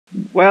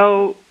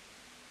Well,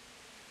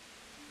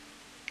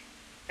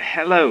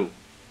 hello,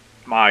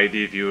 my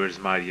dear viewers,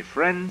 my dear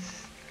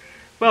friends.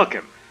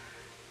 Welcome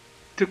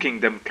to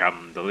Kingdom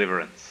Come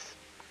Deliverance.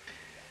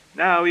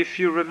 Now, if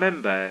you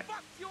remember,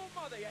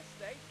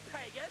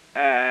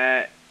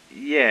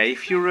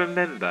 if you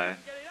remember,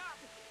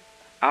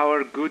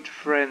 our good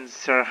friend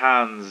Sir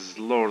Hans,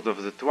 Lord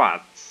of the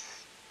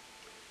Twats,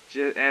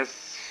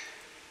 is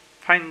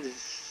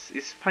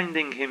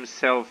finding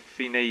himself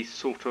in a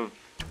sort of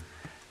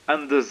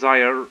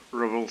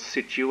undesirable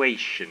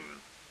situation.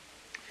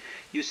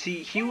 You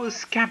see, he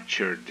was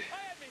captured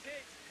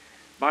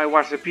by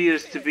what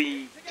appears to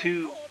be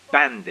two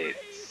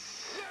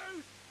bandits.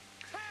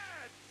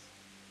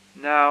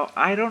 Now,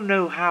 I don't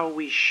know how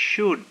we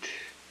should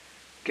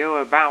go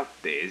about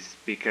this,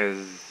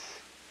 because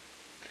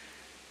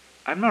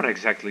I'm not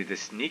exactly the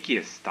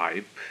sneakiest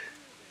type,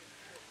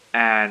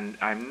 and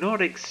I'm not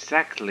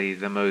exactly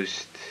the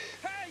most...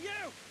 Hey,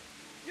 you!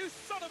 You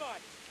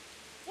sodomite!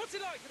 What's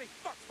it like to be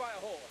fucked by a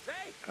horse,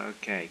 eh?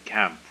 Okay,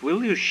 Camp,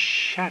 will you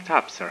shut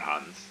up, Sir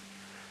Hans?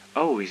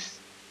 Oh,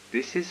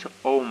 this is...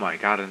 Oh my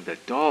god, and the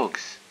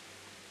dogs!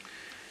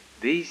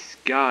 These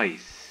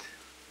guys...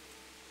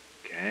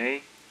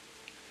 Okay...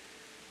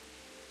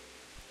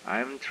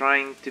 I'm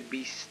trying to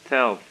be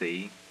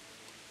stealthy.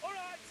 All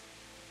right.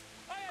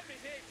 I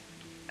admit it.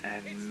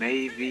 And It's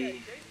maybe...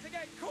 humiliating to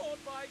get caught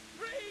by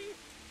three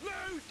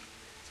loose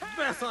tags.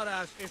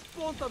 Beszarás, és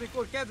pont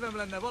amikor kedvem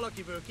lenne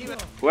valakiből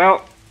kivenni.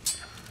 Well...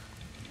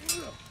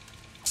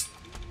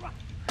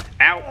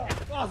 Ow!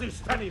 Az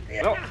isteni!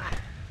 No!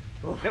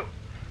 No!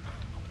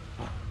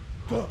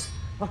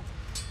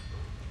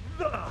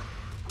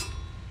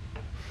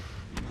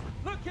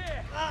 Look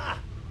here.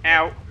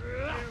 Ow!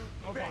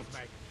 Oh, bazd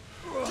meg!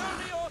 Show me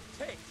your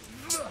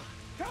tits.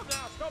 Come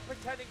now, stop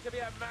pretending to be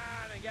a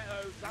man and get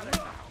those others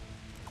out.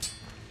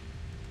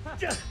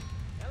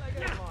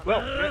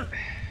 Well...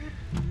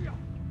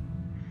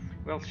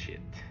 Well, shit.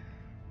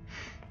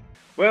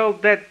 Well,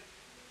 that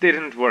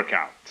didn't work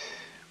out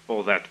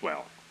all that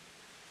well.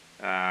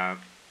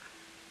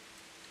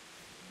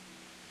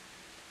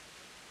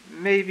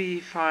 Maybe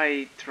if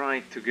I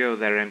try to go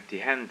there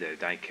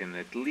empty-handed, I can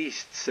at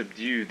least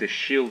subdue the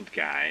shield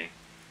guy.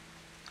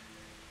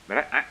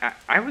 But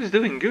I was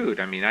doing good.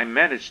 I mean, I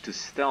managed to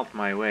stealth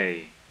my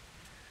way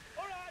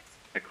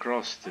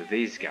across to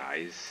these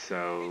guys,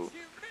 so... It's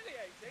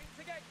humiliating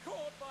to get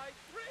caught by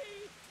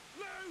three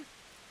loose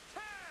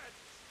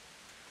tags.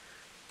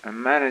 I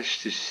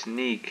managed to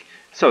sneak...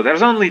 So,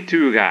 there's only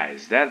two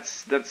guys.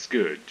 That's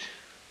good.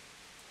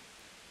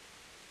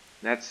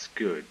 That's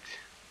good.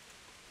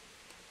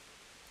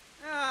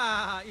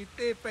 Itt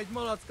épp egy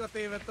malacka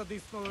tévedt a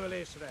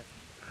disznóölésre.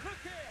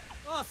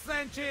 A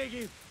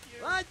szentségi!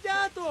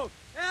 Látjátok?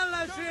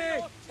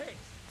 Ellenség!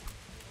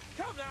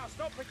 Come now,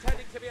 stop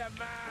pretending to be a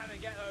man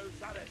and get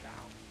those others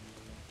out.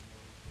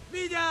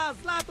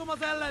 Vigyázz! Látom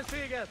az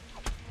ellenséget!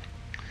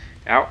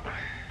 Ow.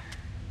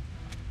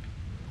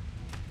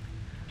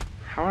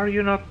 How are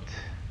you not...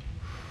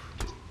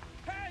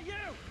 Hey,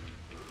 you!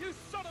 You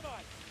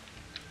sodomite!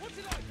 What's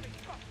it like to be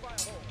fucked by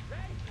a horse, eh?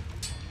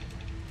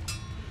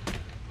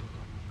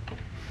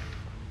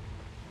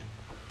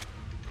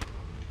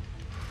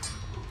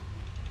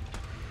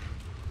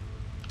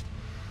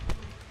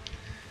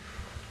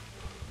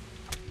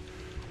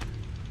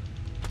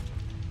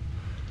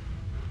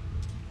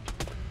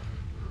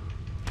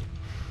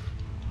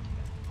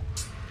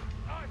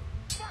 I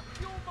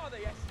fucked your mother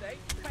yesterday,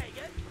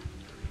 pagan!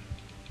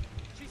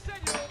 She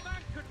said your old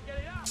man couldn't get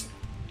it up!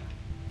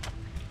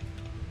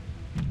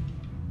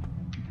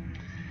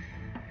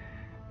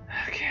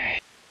 Okay.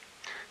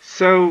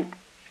 So...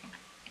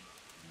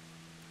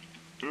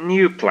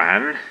 New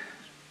plan.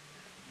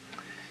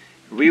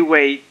 We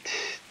wait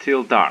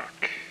till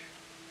dark.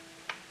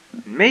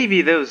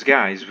 Maybe those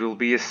guys will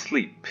be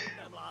asleep.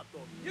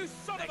 You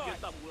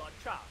sodomite!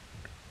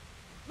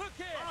 Look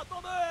here!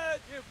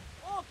 You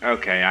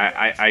Okay,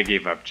 I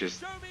give up. Just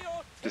show me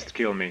your tits.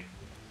 kill me.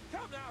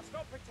 Come now,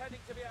 stop pretending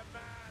to be a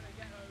man and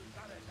get those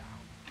others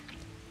out.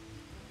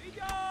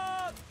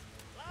 Vigyázz!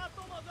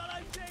 Látom az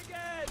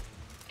ellenséget!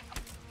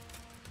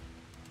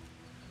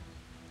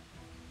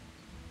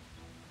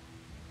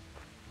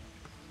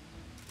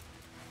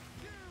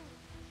 You!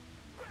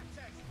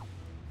 Rattay!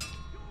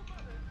 Your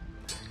mother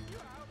took you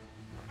out,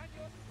 and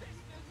your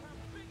sisters have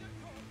bigger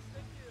cocks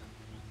than you.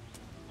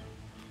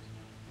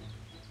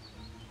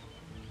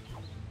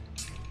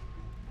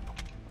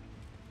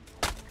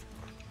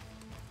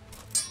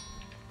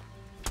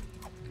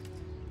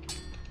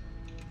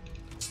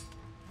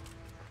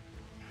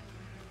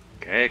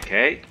 Okay,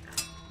 okay.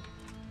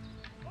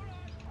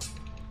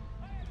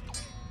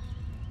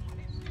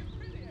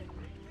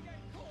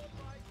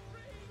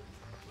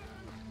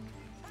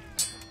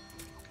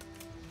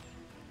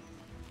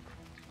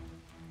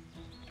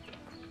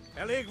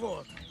 Elég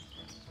volt!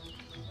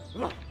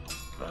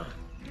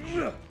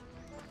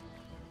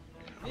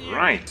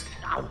 Right.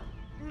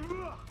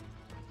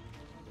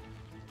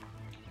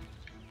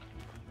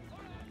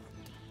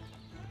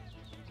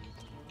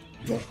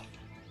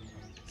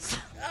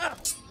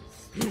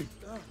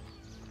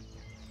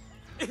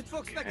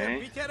 fogsz nekem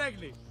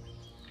pityeregni?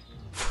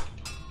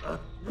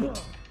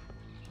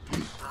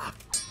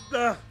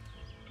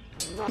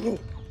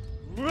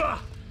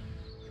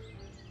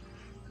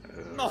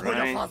 Na, hogy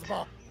a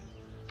faszba?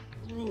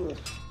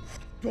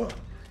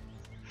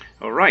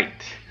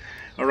 Alright.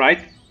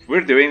 Alright.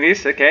 We're doing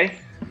this, okay.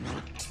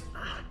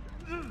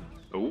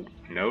 Oh,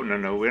 no, no,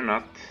 no, we're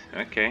not.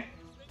 Okay.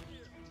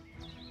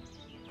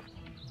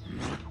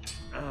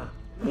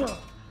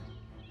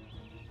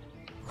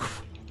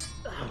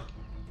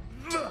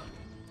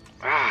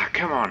 Ah,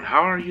 come on,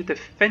 how are you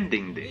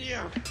defending this?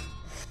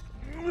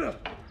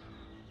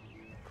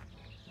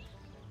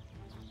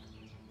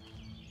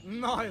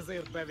 Na,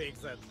 ezért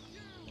bevégzed.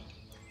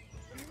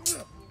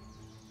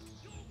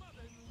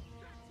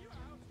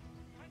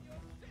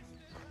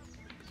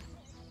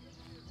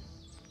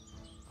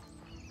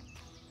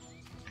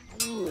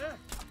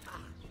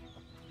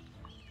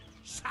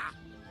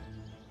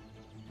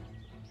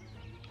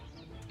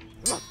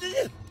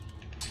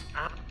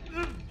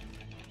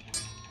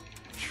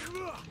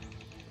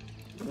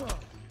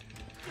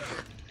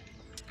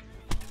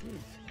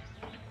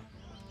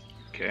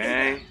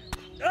 Okay.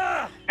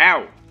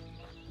 Ow!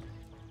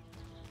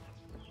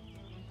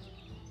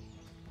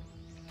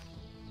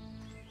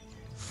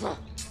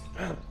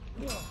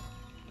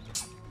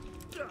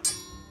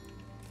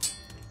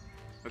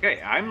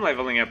 Okay, I'm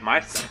leveling up my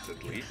stats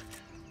at least.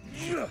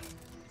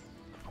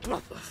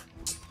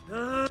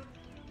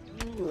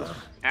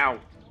 Ow.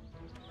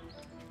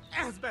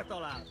 Ez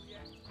betalál.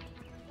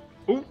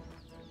 Ooh.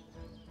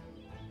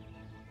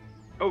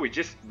 Oh, we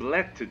just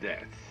bled to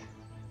death.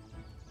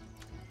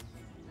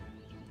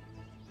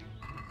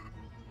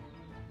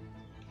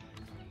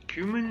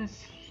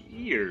 Cuman's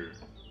here.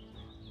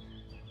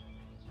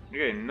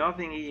 Okay,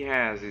 nothing he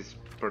has is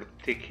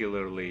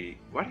particularly...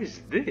 What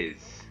is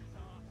this?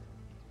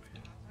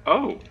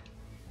 Oh,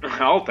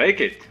 I'll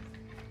take it.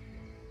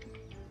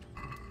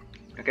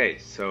 Okay,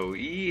 so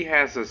he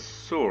has a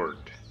sword.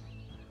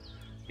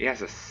 He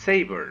has a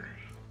saber.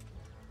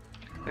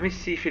 Let me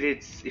see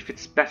if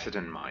it's better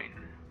than mine.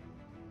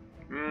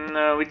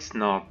 No, it's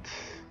not.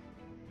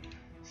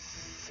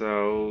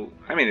 So,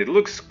 I mean, it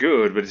looks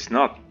good, but it's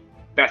not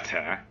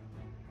better.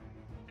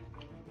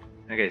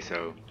 Okay,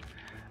 so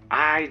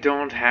I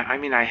don't have. I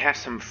mean, I have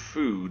some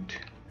food.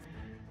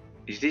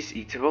 Is this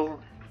eatable?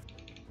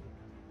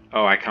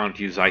 Oh, I can't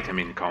use item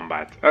in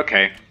combat.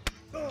 Okay.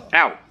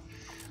 Ow.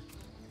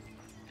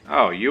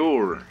 Oh,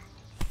 you're...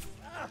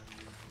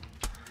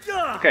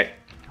 Okay.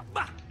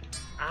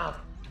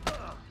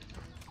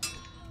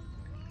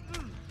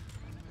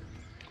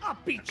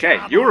 Okay,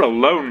 you're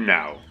alone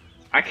now.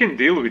 I can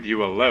deal with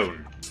you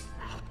alone.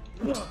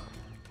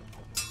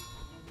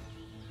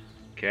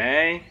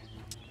 Okay.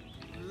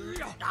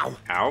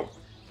 Ow.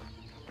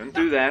 Don't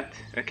do that.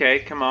 Okay,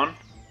 come on.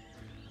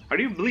 Are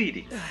you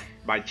bleeding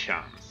by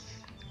chance?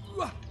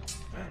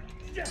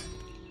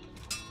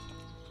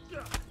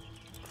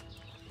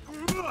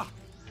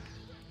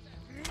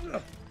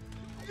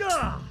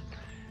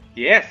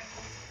 Yes!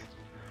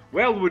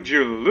 Well, would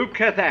you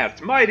look at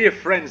that? My dear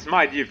friends,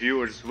 my dear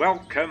viewers,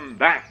 welcome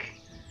back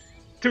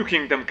to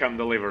Kingdom Come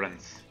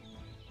Deliverance.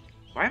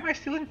 Why am I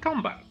still in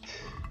combat?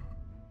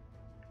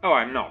 Oh,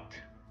 I'm not.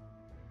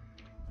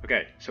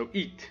 Okay, so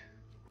eat.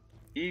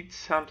 Eat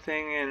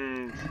something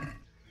and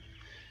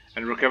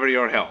recover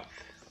your health.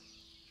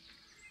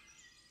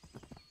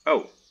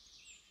 Oh.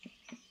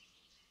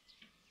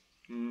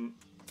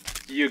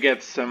 You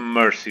get some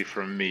mercy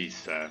from me,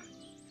 sir.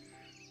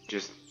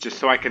 Just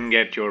so I can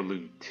get your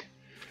loot.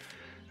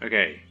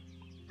 Okay.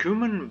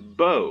 Cuman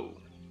bow.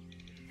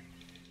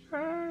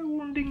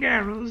 Wounding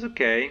arrows,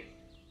 okay.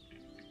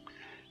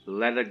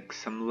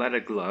 Some leather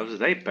gloves,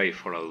 they pay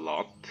for a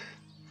lot.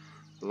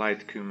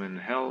 Light cumin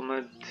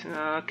helmet,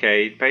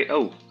 okay, pay.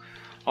 Oh,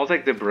 I'll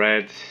take the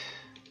bread.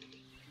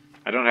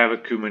 I don't have a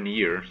cumin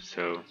ear,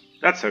 so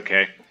that's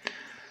okay.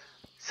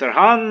 Sir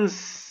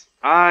Hans,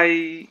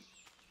 I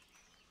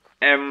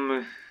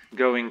am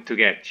going to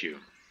get you.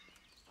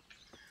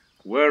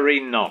 Worry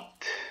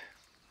not.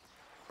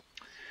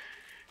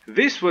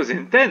 This was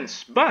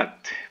intense,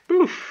 but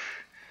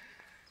poof.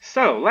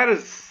 So let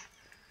us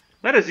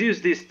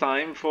use this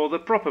time for the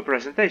proper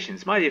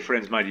presentations. My dear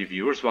friends, my dear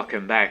viewers,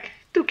 welcome back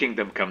to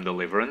Kingdom Come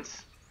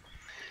Deliverance.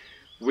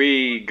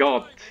 We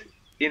got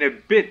in a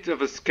bit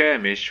of a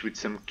skirmish with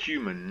some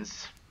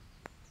cumans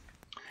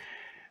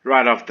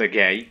right off the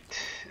gate,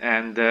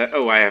 and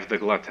oh, I have the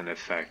glutton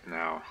effect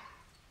now.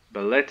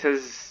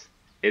 Baletas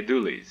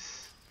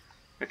edulis.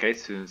 Okay,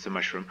 so it's a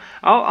mushroom.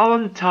 I'll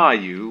untie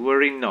you,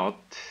 worry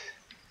not.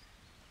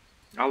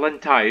 I'll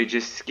untie you,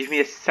 just give me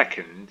a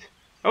second.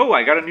 Oh,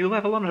 I got a new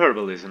level on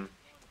herbalism.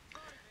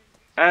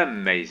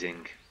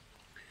 Amazing.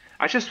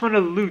 I just want to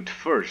loot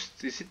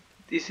first. Is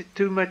it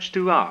too much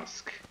to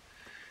ask?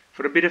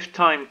 For a bit of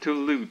time to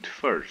loot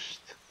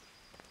first.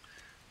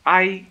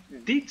 I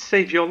did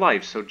save your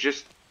life, so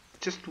just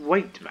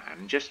wait,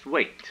 man. Just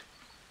wait.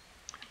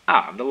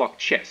 Ah, the locked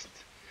chest.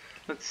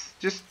 Let's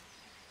just...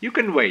 You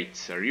can wait,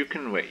 sir. You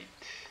can wait.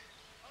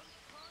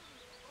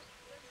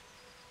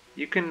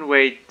 You can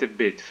wait a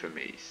bit for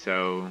me,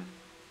 so...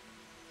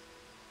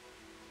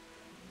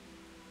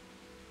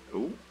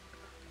 Ooh.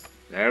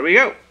 There we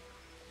go.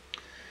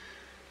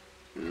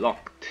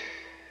 Locked.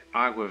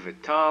 Agua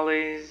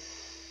Vitalis.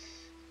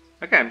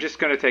 Okay, I'm just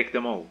gonna take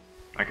them all.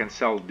 I can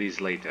sell these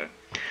later.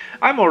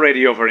 I'm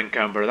already over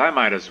encumbered, I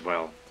might as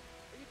well.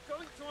 Are you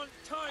going to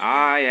untie me?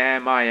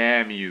 I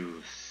am,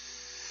 you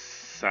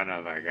son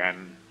of a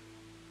gun.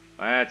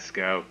 Let's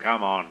go,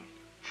 come on.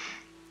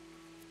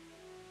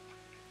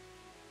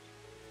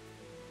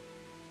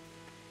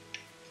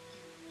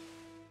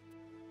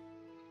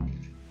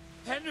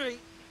 Henry!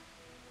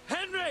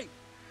 Henry!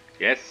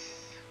 Yes?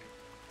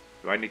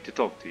 Do I need to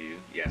talk to you?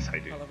 Yes, I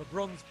do. I'll have a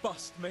bronze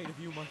bust made of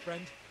you, my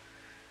friend.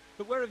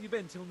 But where have you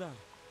been till now?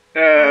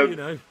 You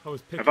know, I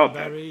was picking about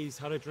that. berries,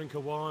 had a drink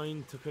of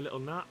wine, took a little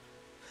nap.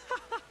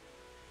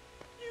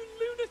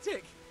 You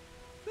lunatic!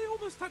 They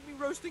almost had me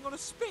roasting on a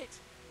spit.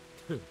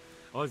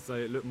 I'd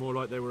say it looked more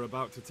like they were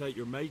about to take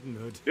your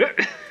maidenhood.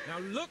 Now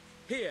look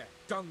here,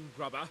 dung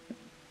grubber.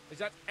 Is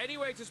that any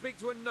way to speak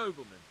to a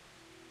nobleman?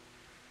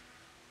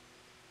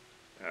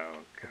 Oh,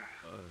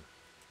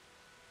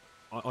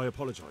 God. I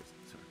apologise,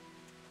 sir.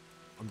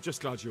 I'm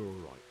just glad you're all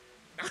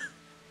right.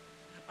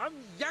 I'm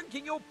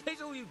yanking your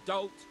pizzle, you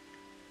dolt!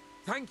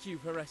 Thank you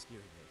for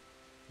rescuing me.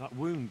 That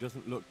wound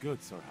doesn't look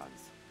good, Sir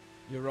Hans.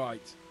 You're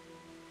right.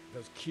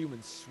 Those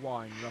Cuman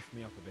swine roughed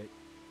me up a bit.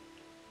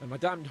 And my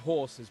damned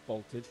horse has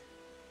bolted.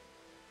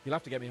 You'll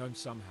have to get me home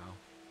somehow.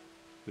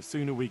 The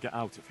sooner we get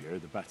out of here,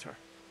 the better.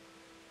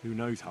 Who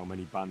knows how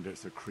many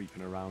bandits are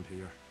creeping around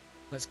here.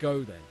 Let's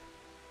go then.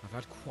 I've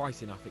had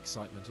quite enough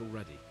excitement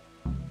already.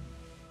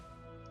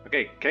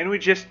 Okay, can we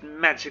just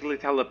magically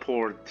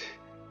teleport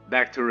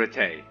back to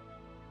Rattay?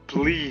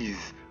 Please!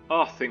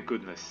 Oh, thank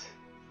goodness.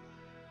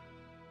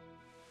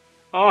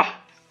 Oh,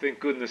 thank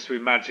goodness we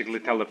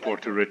magically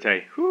teleport to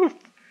Rattay. Whew.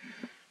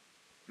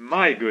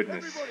 My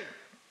goodness. Everybody,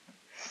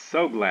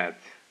 So glad.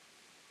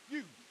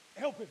 you,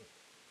 help him!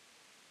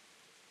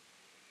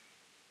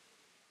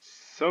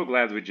 So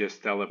glad we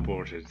just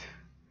teleported.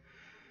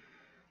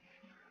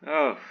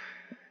 Oh,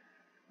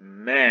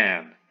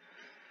 man.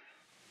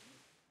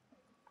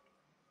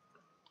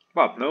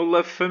 What, no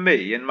love for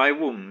me and my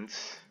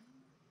wounds?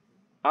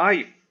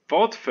 I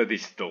fought for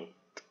this dolt.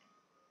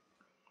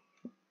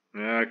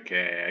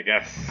 Okay, I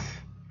guess.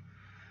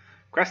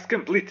 Quest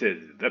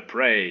completed. The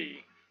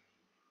prey.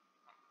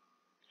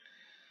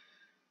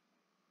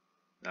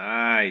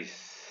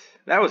 Nice.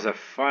 That was a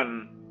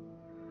fun...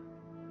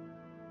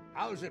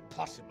 How's it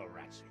possible,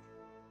 Rattay?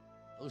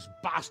 Those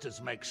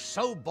bastards make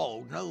so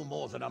bold no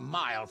more than a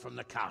mile from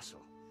the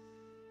castle.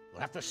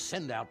 We'll have to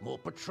send out more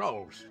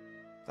patrols.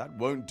 That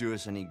won't do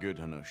us any good,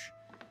 Hanush.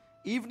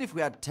 Even if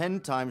we had 10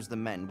 times the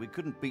men, we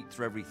couldn't beat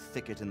through every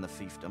thicket in the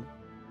fiefdom.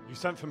 You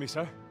sent for me,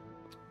 sir?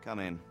 Come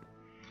in.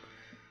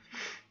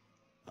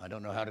 I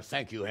don't know how to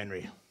thank you,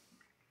 Henry.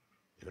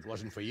 If it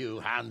wasn't for you,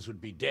 Hans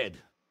would be dead.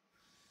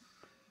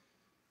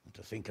 And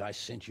to think I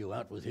sent you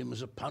out with him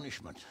as a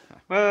punishment.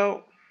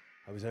 Well...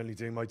 I was only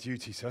doing my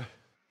duty, sir.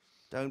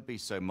 Don't be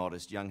so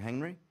modest, young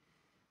Henry.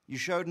 You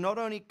showed not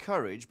only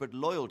courage, but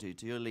loyalty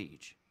to your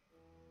liege.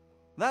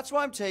 That's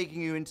why I'm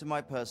taking you into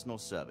my personal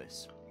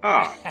service.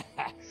 Ah,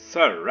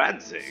 Sir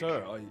Rattay.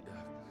 Sir,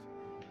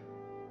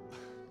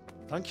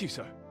 thank you,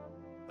 sir.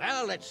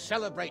 Well, let's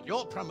celebrate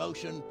your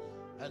promotion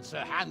and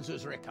Sir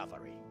Hans's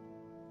recovery.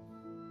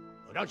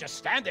 Well, don't just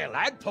stand there,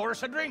 lad. Pour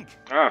us a drink.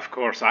 Of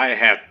course, I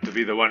had to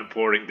be the one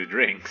pouring the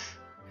drinks.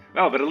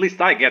 Well, but at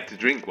least I get to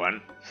drink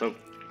one, so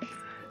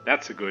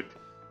that's a good.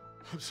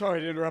 I'm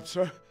sorry to interrupt,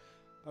 sir,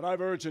 but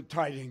I've urgent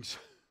tidings.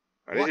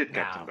 What is What it,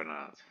 Captain now?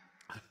 Bernard?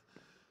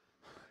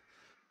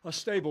 A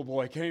stable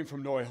boy came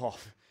from Neuhof.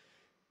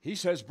 He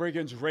says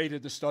brigands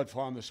raided the stud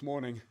farm this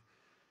morning.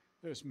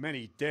 There's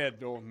many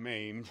dead or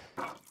maimed.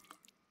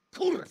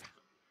 Kurva!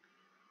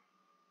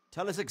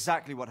 Tell us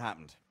exactly what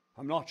happened.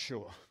 I'm not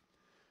sure.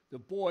 The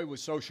boy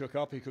was so shook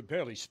up he could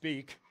barely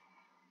speak.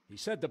 He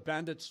said the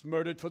bandits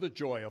murdered for the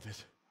joy of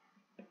it.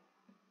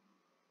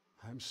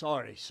 I'm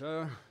sorry,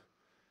 sir.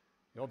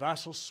 Your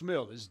vassal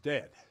Smill is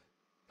dead.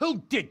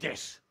 Who did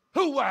this?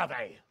 Who were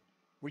they?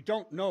 We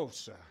don't know,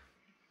 sir.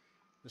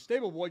 The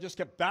stable boy just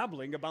kept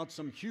babbling about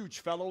some huge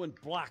fellow in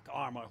black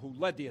armor who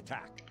led the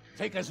attack.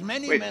 Take as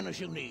many Wait, men as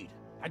you need.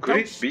 And could don't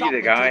it be stop the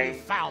until guy- you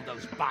found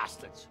those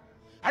bastards.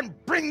 And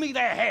bring me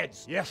their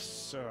heads. Yes,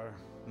 sir.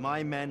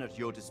 My men at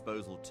your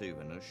disposal too,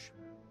 Hanush.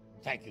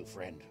 Thank you,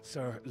 friend.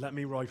 Sir, let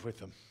me ride with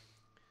them.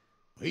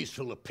 He's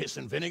full of piss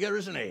and vinegar,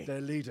 isn't he?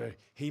 Their leader,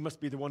 he must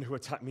be the one who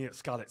attacked me at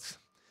Skalitz.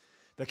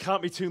 There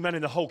can't be 2 men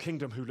in the whole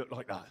kingdom who look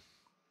like that.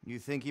 You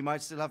think he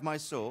might still have my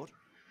sword?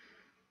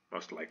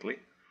 Most likely.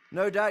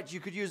 No doubt you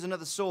could use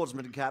another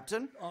swordsman,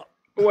 Captain.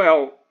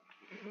 Well,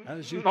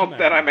 As you not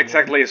command, that I'm my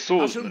exactly a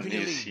soon swordsman, can you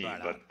you leave, see, Bernard?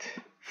 but... lord.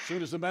 As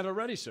soon as the men are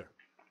ready, sir.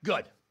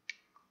 Good.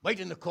 Wait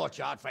in the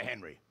courtyard for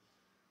Henry.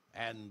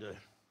 And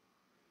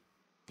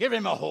give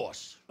him a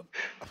horse.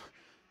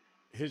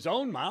 His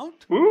own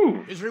mount?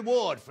 Ooh! His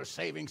reward for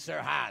saving Sir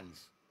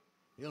Hans.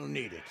 You'll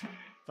need it.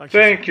 Thank you,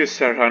 Thank you,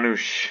 Sir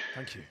Hanush.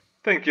 Thank you.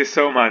 Thank you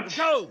so much.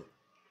 Go!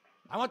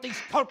 I want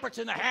these culprits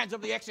in the hands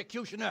of the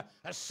executioner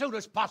as soon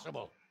as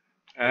possible.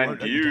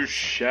 And you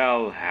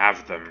shall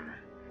have them.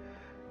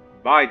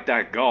 By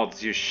the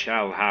gods, you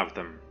shall have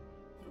them.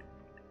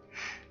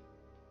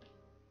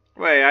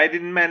 Wait, I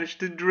didn't manage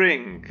to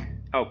drink.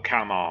 Oh,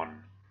 come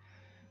on.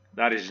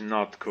 That is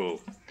not cool.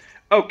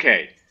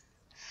 Okay,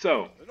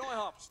 so, The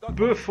Neuhoff stuck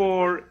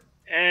before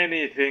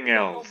anything We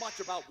don't know else, much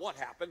about what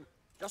happened,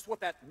 just what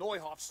that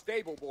Neuhoff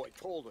stable boy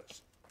told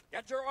us.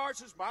 Get your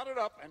arses mounted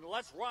up and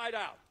let's ride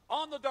out.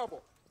 On the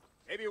double.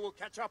 Maybe we'll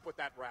catch up with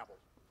that rabble.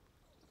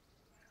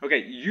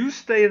 okay, you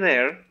stay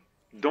there,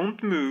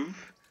 don't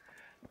move.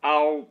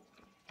 I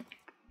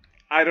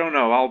don't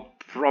know, I'll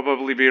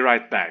probably be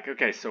right back.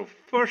 Okay, so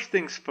first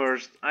things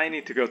first, I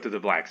need to go to the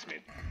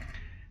blacksmith.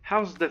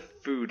 How's the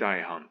food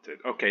I hunted?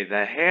 Okay,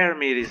 the hare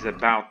meat is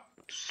about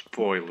to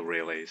spoil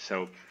really,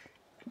 so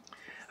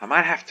I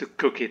might have to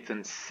cook it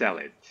and sell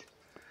it.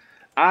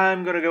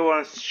 I'm gonna go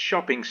on a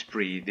shopping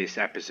spree this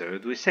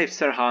episode. We saved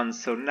Sir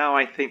Hans, so now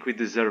I think we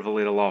deserve a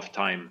little off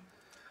time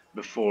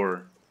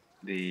before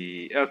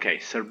the... Okay,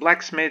 Sir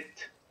Blacksmith,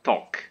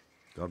 talk.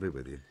 God be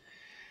with you.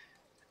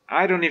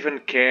 I don't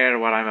even care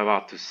what I'm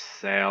about to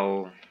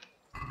sell,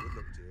 Good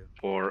luck to you.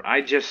 or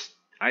I just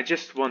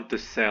want to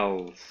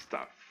sell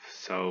stuff.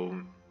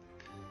 So,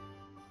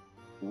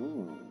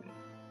 ooh.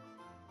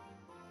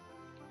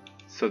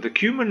 So the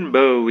cumin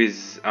bow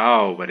is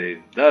but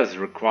it does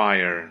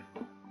require.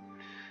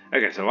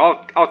 Okay, so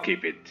I'll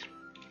keep it.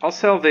 I'll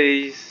sell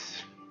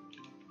these.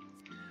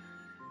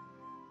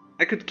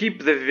 I could keep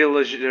the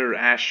villager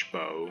ash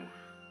bow,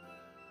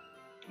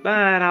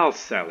 but I'll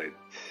sell it.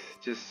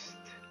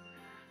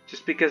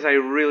 Just because I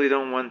really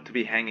don't want to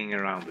be hanging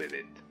around with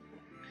it.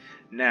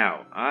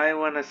 Now, I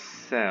want to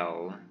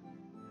sell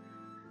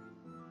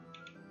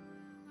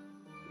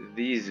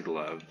these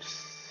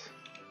gloves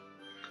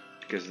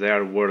because they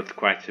are worth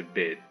quite a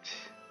bit.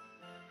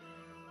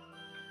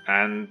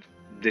 And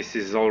this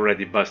is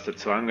already busted,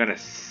 so I'm gonna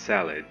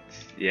sell it.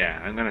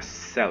 Yeah, I'm gonna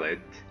sell it.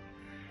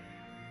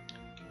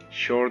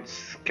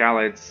 Shorts,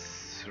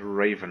 Scalets,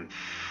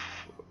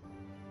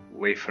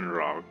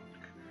 Wavenrock.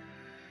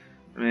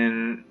 I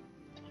mean,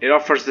 it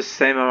offers the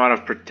same amount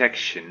of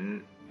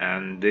protection,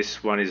 and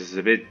this one is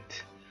a bit...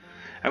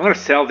 I'm gonna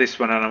sell this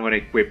one and I'm gonna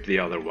equip the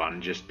other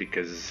one, just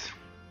because...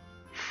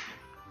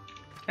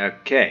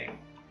 Okay.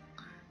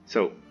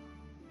 So,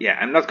 yeah,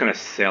 I'm not gonna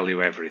sell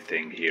you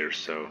everything here,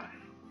 so...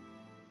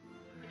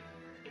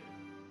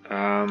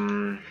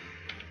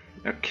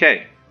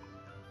 Okay.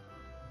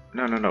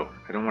 No, I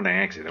don't want to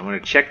exit. I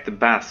want to check the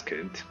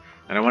basket,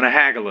 and I want to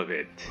haggle a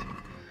bit.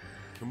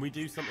 Can we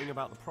do something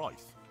about the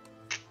price?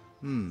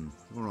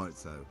 Alright,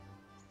 so.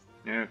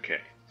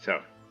 Okay,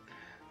 so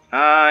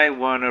I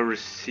want to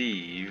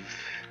receive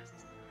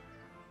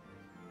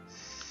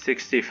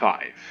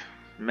 65.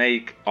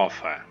 Make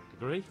offer.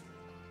 Agree?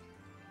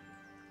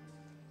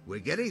 We're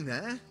getting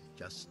there.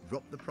 Just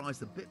drop the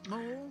price a bit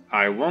more.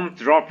 I won't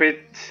drop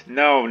it.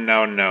 No,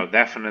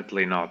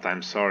 definitely not.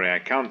 I'm sorry, I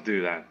can't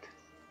do that.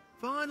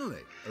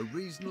 Finally, a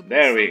reasonable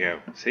There we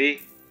sum. go.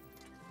 See?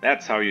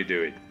 That's how you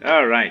do it.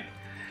 Alright.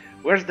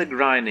 Where's the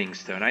grinding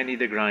stone? I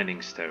need a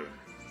grinding stone.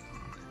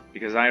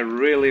 Because I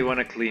really want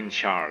a clean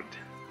shard.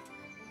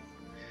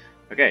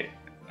 Okay.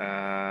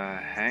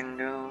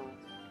 Hangle.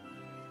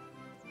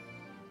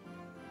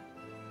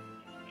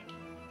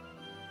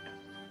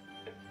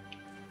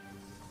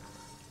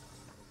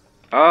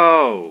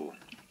 Oh.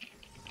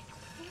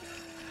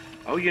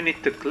 Oh, you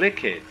need to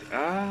click it.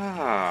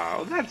 Ah,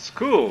 oh, that's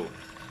cool.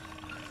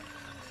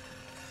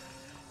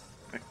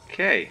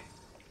 Okay.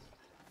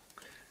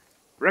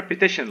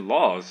 Reputation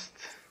lost.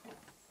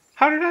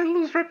 How did I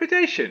lose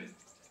reputation?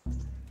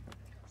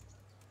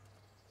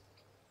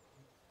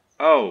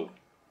 Oh.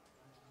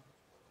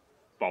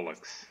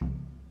 Bollocks.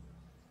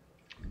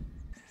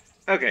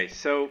 Okay,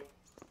 so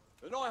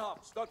The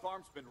Neuhoff stud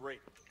farm's been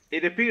raped.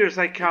 it appears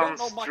I We can't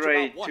don't know much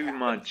stray about what too happened,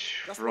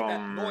 much just what that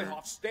from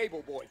Neuhoff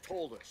stable boy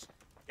told us.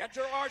 Get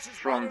your arses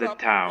from mounted the up and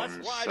town,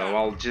 let's ride so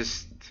out.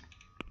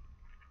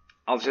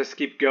 I'll just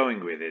keep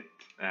going with it.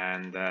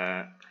 And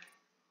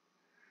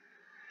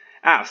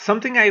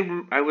something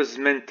I was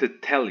meant to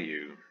tell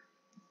you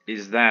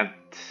is that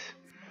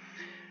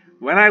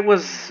when I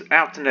was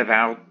out and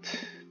about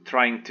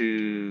trying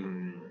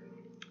to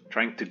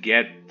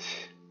get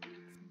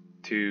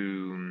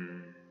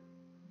to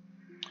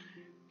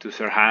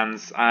Sir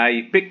Hans,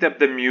 I picked up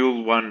the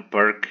Mule 1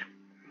 perk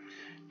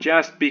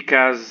just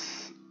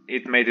because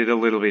it made it a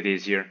little bit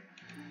easier.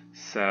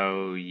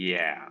 So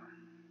yeah.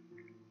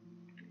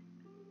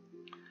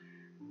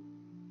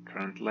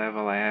 Current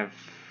level, I have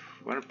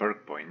 1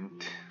 perk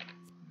point.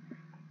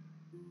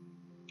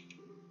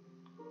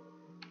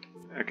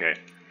 Okay.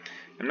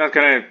 I'm not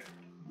gonna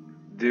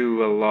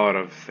do a lot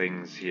of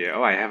things here.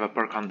 Oh, I have a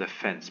perk on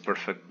defense.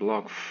 Perfect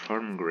block,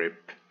 firm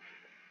grip.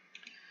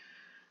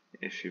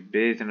 If you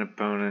beat an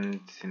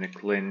opponent in a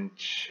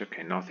clinch.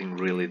 Okay, nothing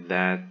really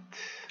that.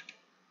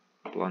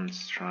 Blunt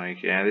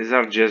strike. Yeah, these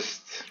are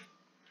just...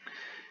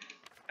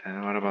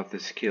 what about the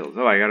skills?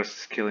 Oh, I got a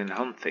skill in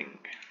hunting.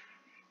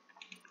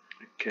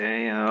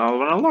 Okay, I'll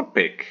want a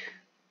lockpick.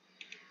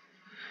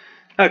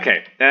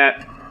 Okay,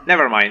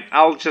 never mind.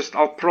 I'll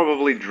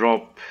probably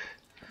drop...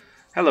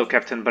 Hello,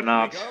 Captain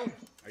Bernard. Here we go.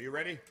 Are you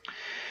ready?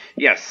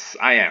 Yes,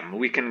 I am.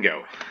 We can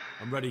go.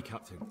 I'm ready,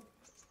 Captain.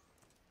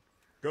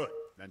 Good.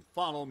 Then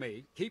follow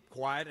me. Keep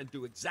quiet and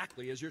do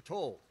exactly as you're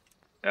told.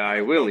 I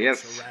will, know that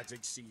yes. Sir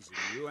Radzig sees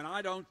in you, and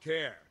I don't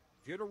care.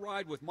 If you're to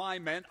ride with my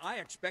men, I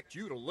expect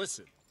you to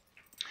listen.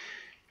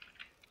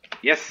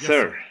 Yes,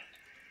 sir.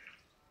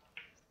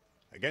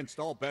 Against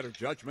all better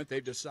judgment,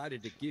 they've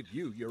decided to give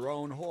you your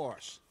own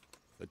horse.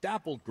 The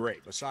dappled gray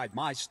beside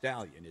my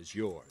stallion is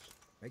yours.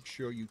 Make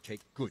sure you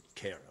take good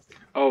care of him.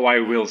 Oh, I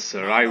will,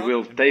 sir. I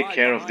will take ride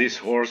care of behind this us.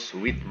 horse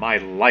with my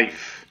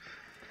life.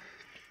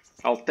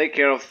 I'll take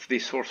care of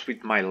this horse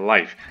with my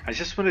life. I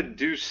just want to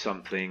do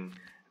something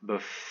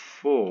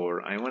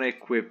before. I want to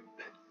equip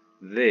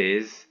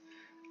this,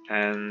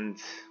 and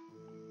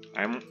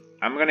I'm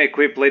gonna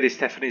equip Lady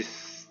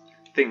Stephanie's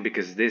thing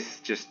because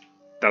this just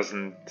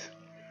doesn't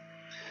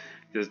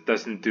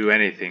do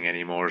anything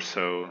anymore.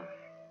 So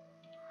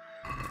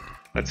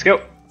let's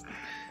go.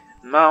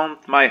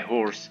 Mount my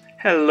horse.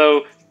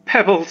 Hello,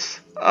 Pebbles.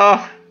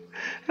 Oh,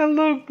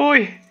 hello,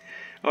 boy.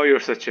 Oh, you're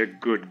such a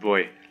good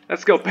boy.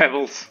 Let's go,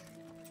 Pebbles.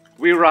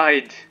 We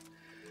ride.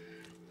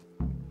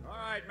 All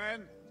right,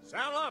 men.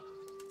 Saddle up.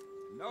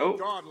 No Oh.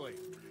 dawdling.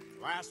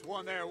 Last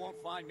one there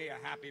won't find me a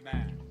happy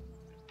man.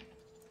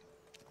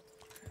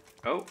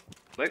 Oh,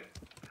 look.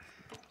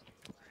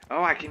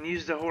 Oh, I can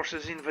use the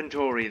horse's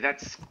inventory.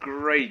 That's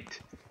great.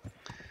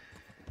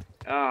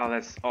 Oh,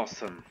 that's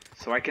awesome.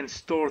 So I can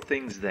store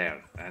things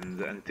there,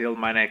 and until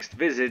my next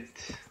visit,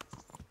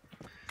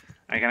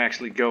 I can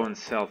actually go and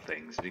sell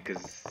things,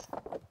 because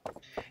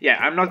yeah,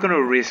 I'm not gonna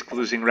risk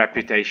losing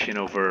reputation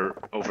over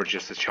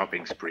just a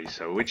shopping spree.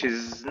 So, which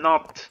is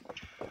not,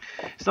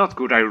 it's not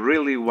good. I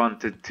really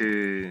wanted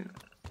to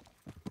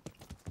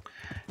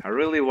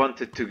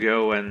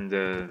go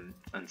and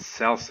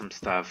sell some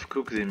stuff,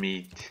 cook the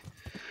meat,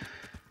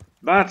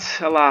 but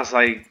alas,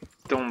 I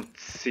don't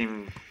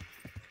seem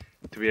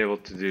to be able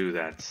to do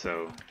that.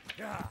 So,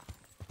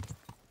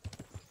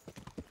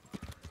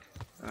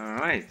 all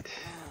right.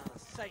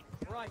 Thank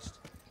Christ.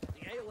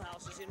 The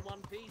alehouse is in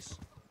one piece.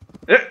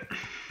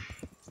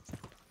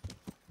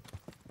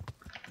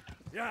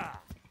 Yeah.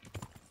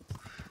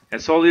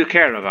 That's all you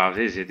care about,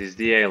 is it? Is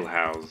the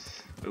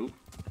alehouse? Ooh.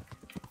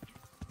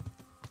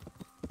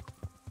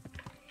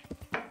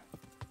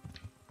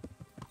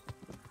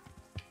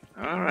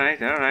 All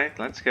right,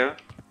 let's go.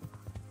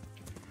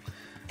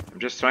 I'm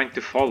just trying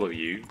to follow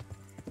you,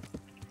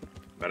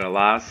 but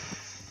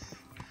alas,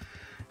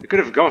 we could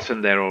have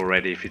gotten there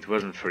already if it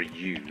wasn't for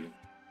you.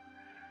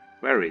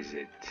 Where is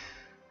it?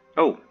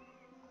 Oh,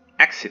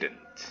 accident.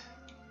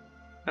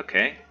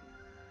 Okay.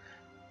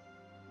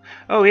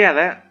 Oh yeah,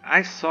 that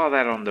I saw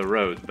that on the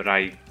road, but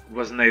I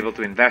wasn't able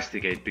to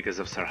investigate because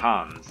of Sir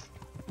Hans.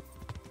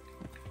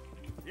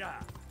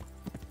 Yeah.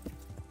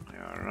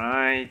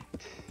 Alright.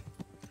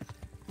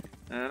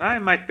 And I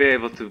might be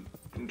able to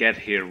get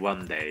here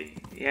one day.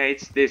 Yeah,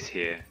 it's this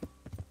here.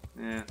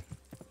 Yeah.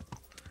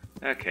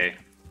 Okay.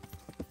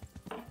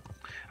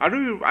 Are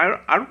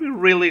we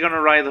really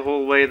gonna ride the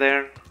whole way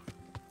there?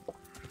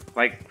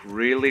 Like,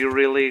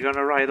 really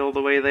gonna ride all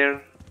the way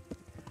there?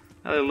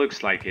 Well, it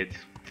looks like it.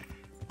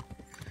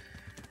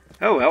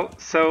 Oh well,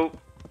 so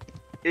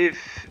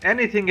if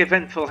anything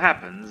eventful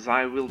happens,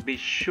 I will be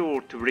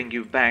sure to bring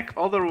you back.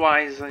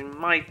 Otherwise, I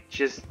might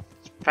just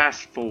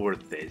fast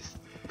forward this.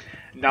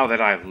 Now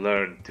that I've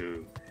learned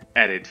to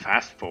edit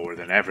fast forward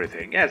and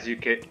everything, as you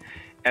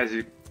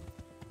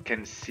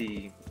can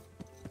see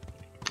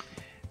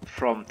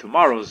from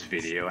tomorrow's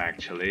video,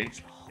 actually.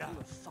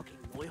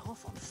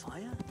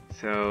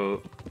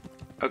 So,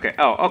 okay.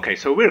 Oh, okay.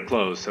 So we're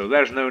close. So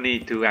there's no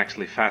need to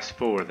actually fast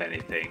forward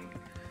anything.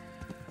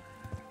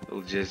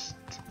 We'll just...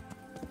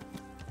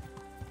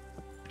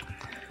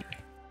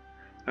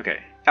 Okay.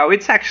 Oh,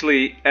 it's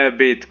actually a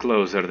bit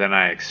closer than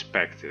I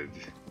expected.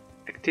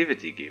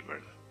 Activity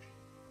giver.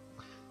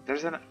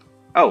 There's an...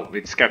 Oh,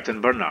 it's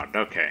Captain Bernard.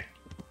 Okay.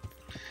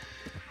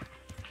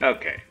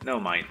 Okay, no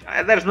mind.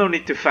 There's no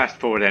need to fast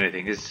forward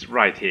anything. It's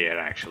right here,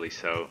 actually,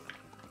 so...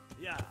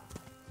 Yeah.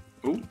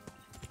 Ooh.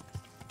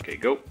 Okay,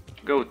 go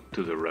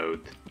to the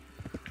road.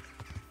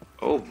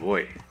 Oh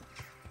boy.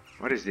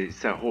 What is this?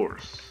 It's a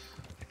horse.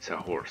 It's a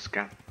horse.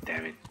 God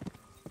damn it.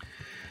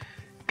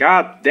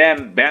 God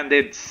damn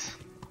bandits.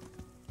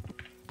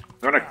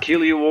 I'm gonna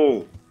kill you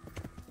all.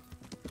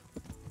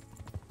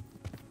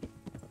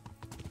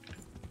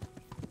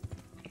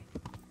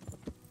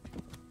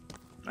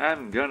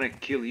 I'm gonna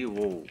kill you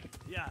all.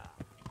 Yeah.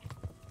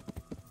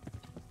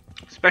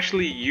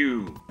 Especially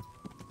you,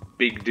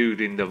 big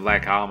dude in the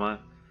black armor.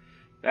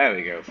 There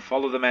we go.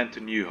 Follow the man to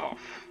Newhoff.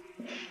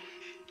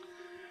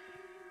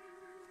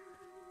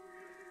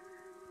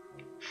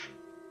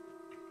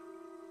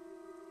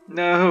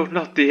 No,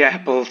 not the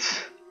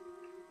apples.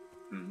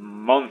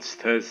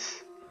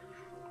 Monsters.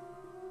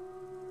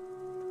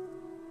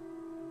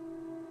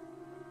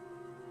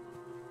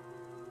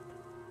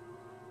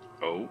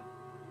 Oh.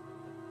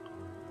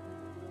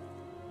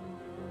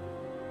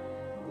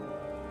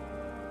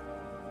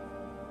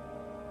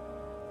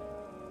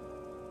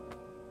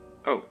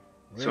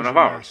 It's one of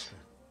ours.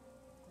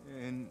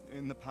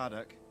 In the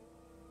paddock.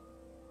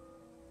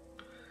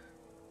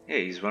 Yeah,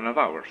 he's one of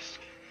ours.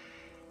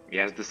 He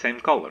has the same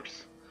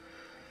colors.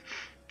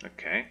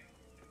 Okay.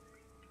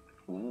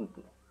 Ooh.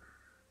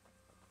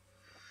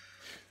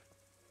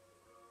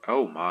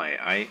 Oh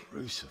my,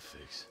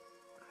 Crucifix.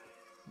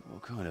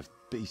 What kind of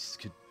beast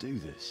could do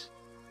this?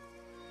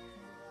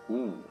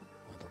 Ooh.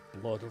 The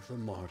blood of the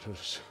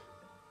martyrs.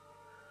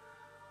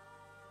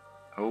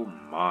 Oh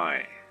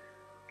my.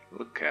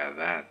 Look at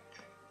that.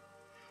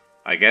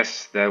 I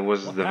guess that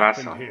was What the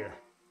happened vassal. here?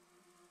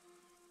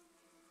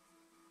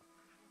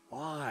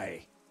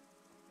 Why?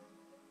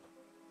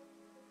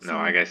 No,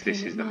 I guess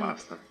this is the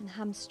master. And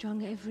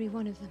hamstrung every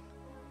one of them.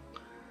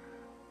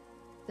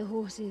 The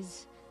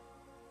horses,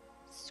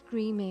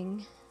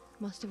 screaming,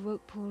 must have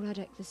woke poor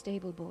Rattay, the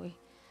stable boy.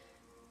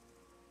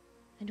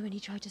 And when he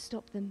tried to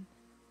stop them...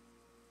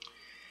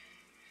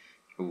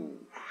 Ooh.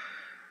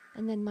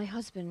 And then my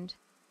husband,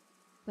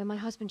 when my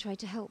husband tried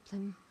to help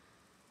them,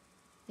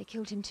 they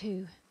killed him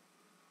too.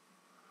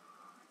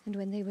 And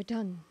when they were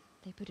done,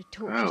 they put a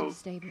torch to Oh the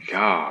stable.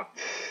 God.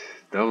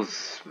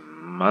 Those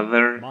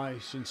mother... My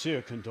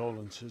sincere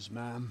condolences,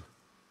 ma'am.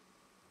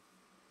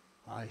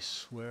 I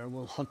swear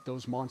we'll hunt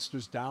those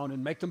monsters down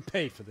and make them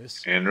pay for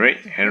this.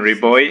 Henry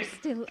boy. Were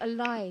still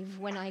alive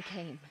when I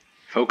came.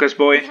 Focus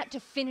boy. We had to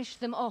finish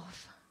them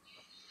off.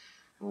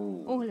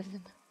 Ooh. All of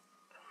them.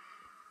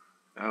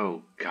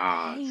 Oh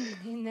God. Pain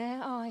in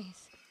their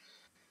eyes.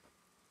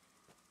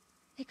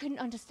 They couldn't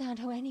understand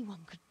how anyone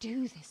could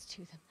do this to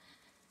them.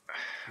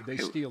 Did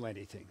they steal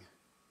anything?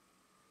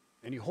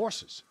 Any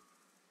horses?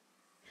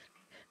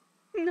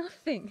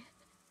 Nothing.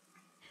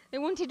 They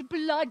wanted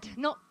blood,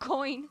 not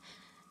coin.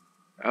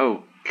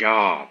 Oh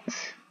God.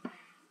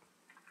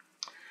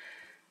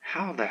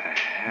 How the Did your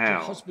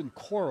hell? husband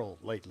quarrel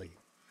lately?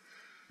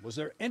 Was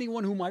there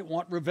anyone who might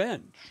want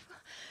revenge?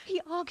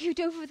 He argued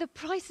over the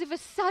price of a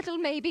saddle,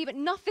 maybe, but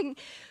nothing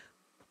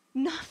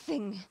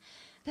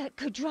that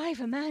could drive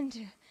a man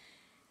to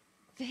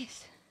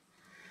this.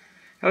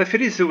 Well, if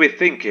it is who we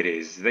think it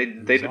is, they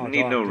These don't are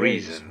need no dark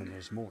days reason. when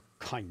there's more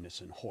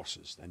kindness in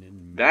horses than in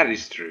men. That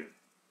is true.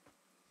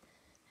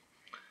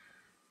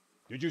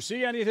 Did you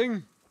see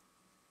anything?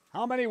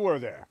 How many were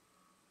there?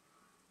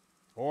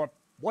 Or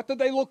what did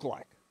they look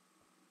like?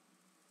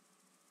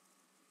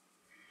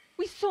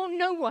 We saw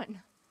no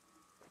one.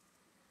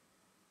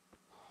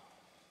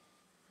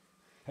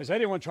 Has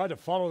anyone tried to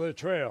follow their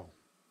trail?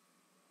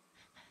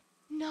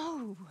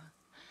 No.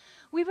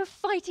 We were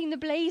fighting the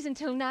blaze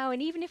until now,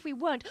 and even if we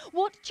weren't,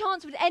 what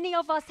chance would any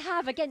of us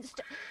have against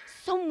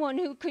someone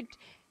who could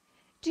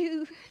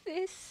do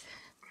this?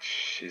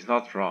 She's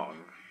not wrong.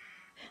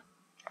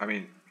 I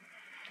mean,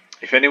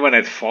 if anyone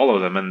had followed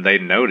them and they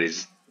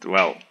noticed,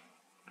 well,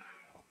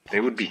 they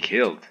would be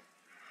killed.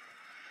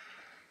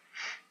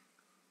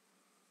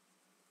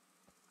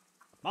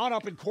 Mount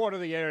up and quarter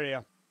the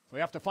area. We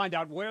have to find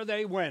out where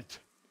they went.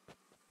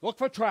 Look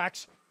for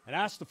tracks and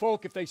ask the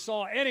folk if they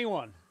saw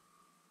anyone.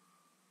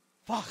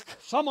 Fuck,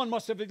 someone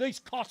must have at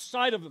least caught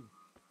sight of them.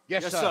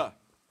 Yes, sir.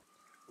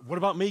 What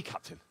about me,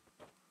 Captain?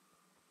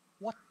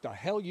 What the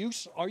hell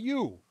use are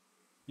you?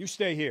 You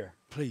stay here.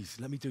 Please,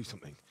 let me do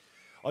something.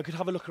 I could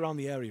have a look around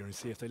the area and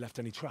see if they left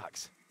any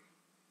tracks.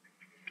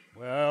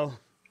 Well,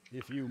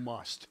 if you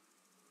must.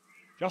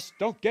 Just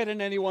don't get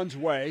in anyone's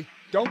way,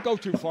 don't go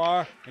too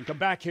far, and come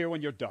back here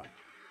when you're done.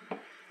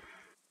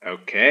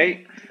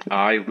 Okay,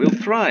 I will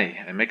try.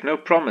 I make no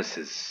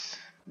promises.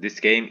 This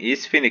game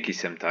is finicky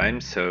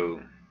sometimes,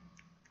 so...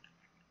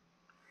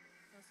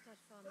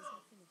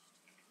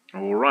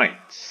 Alright,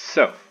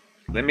 so,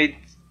 let me...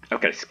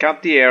 Okay,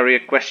 scout the area,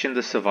 question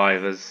the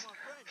survivors,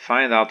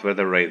 find out where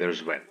the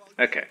raiders went.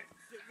 Okay.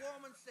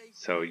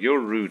 So, you're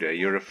Ruda,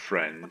 you're a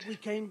friend. We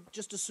came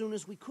just as soon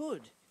as we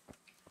could.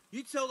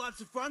 You tell that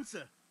to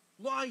França.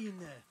 Lying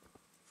there.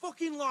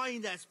 Fucking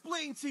lying there,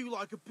 splitting two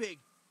like a pig.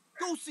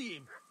 Go see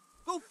him.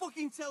 Go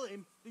fucking tell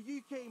him that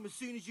you came as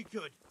soon as you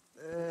could.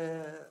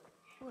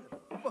 What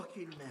a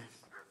fucking mess.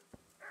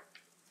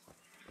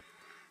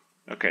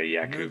 Okay,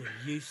 Jakub. Another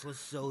useless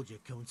soldier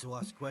come to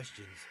ask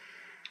questions.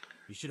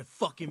 You should have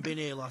fucking been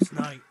here last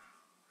night.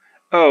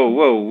 Oh,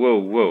 whoa, whoa,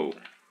 whoa.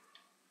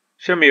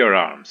 Show me your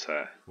arm,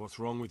 sir. What's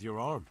wrong with your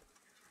arm?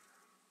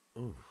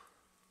 Oh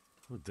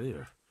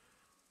dear.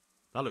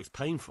 That looks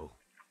painful.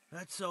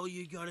 That's all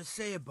you gotta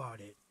say about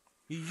it.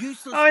 You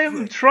useless I am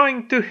prick.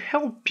 trying to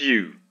help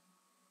you.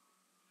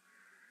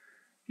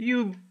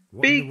 You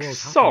What in the big world happened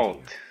salt.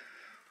 to you?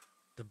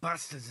 The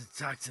bastards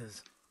attacked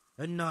us.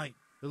 At night,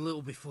 a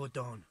little before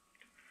dawn.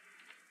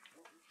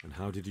 And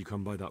how did you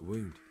come by that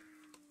wound?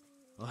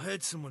 I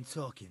heard someone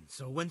talking,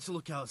 so I went to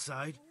look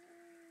outside.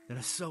 Then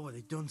I saw what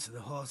they'd done to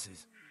the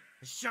horses.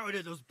 I shouted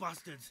at those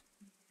bastards.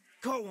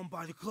 Caught one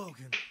by the cloak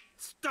and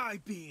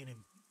started beating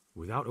him.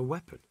 Without a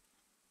weapon?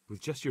 With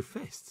just your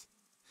fists?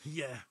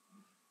 Yeah.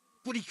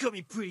 But he cut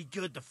me pretty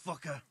good, the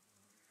fucker.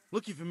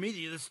 Lucky for me,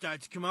 the others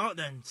started to come out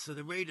then, so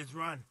the raiders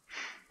ran.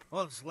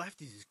 All that's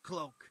left is his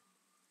cloak.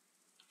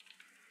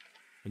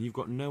 And you've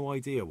got no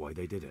idea why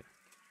they did it?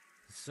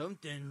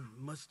 Something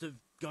must have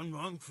gone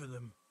wrong for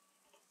them.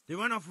 They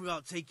ran off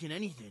without taking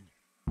anything.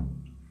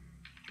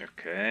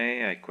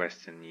 Okay, I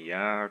question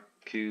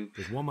Yakub.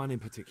 There's one man in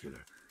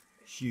particular.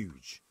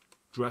 Huge.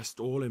 Dressed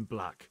all in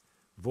black.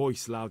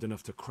 Voice loud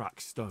enough to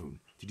crack stone.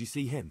 Did you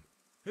see him?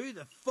 Who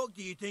the fuck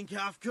do you think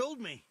half killed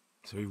me?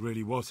 So he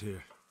really was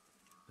here.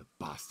 The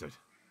bastard.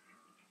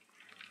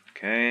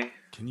 Okay.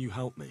 Can you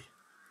help me?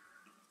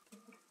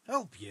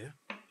 Help you?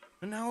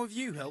 And how have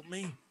you helped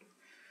me?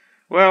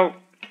 Well,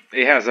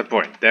 he has a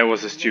point. That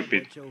was a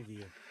stupid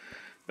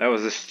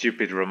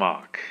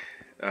remark.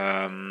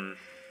 How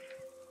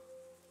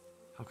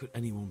could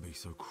anyone be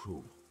so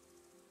cruel?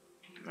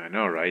 I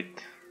know,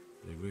 right?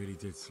 They really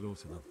did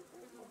slaughter them.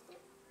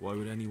 Why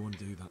would anyone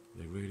do that?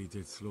 They really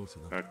did slaughter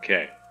them.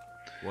 Okay.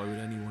 Why would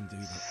anyone do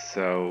that?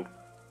 So...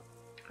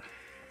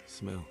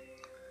 Smell.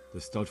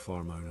 The stud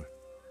farm owner.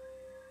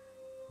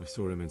 I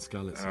saw him in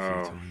Skalitz a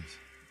few times.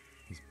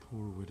 His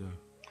poor widow.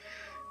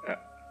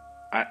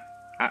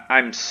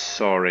 I'm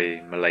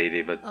sorry,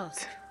 milady, but...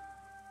 Ask.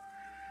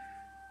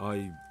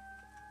 I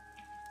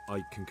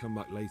can come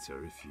back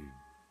later if you...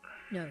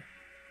 No.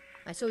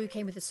 I saw you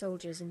came with the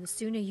soldiers, and the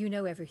sooner you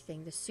know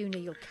everything, the sooner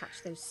you'll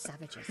catch those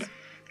savages.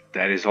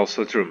 That is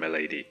also true,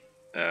 milady.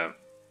 Yeah.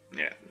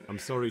 I'm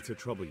sorry to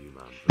trouble you,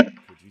 man, but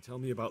could you tell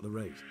me about the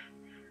raid?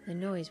 The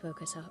noise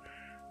woke us up.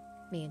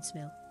 Me and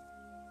Smill.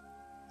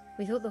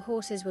 We thought the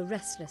horses were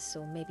restless,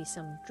 or maybe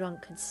some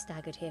drunk had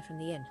staggered here from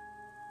the inn.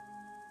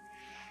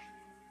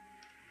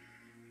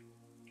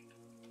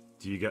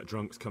 Do you get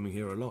drunks coming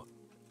here a lot?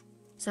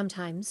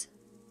 Sometimes,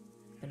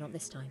 but not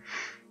this time.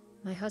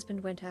 My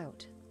husband went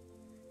out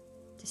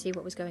to see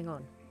what was going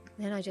on.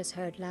 Then I just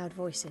heard loud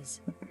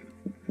voices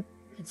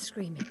and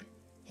screaming.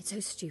 It's so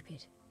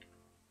stupid.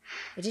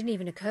 It didn't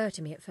even occur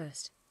to me at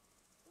first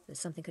that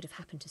something could have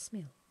happened to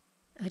Smill.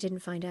 I didn't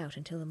find out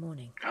until the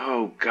morning.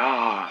 Oh,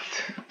 God.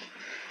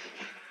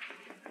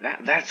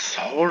 That's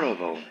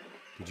horrible.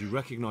 Did you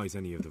recognize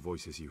any of the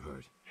voices you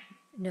heard?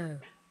 No,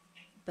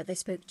 but they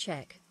spoke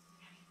Czech,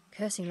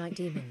 cursing like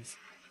demons,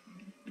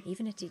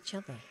 even at each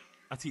other.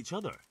 At each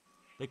other?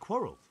 They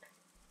quarreled?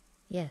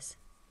 Yes.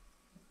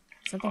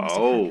 Something must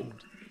have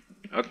happened.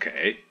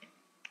 Okay.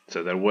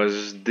 So there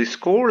was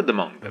discord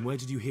among them. And where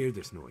did you hear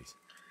this noise?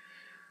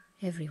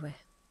 Everywhere.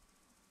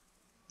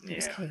 It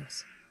was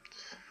chaos.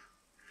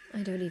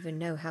 I don't even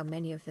know how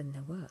many of them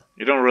there were.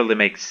 You don't really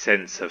make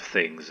sense of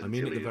things. I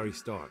mean at the very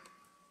start.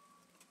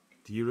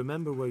 Do you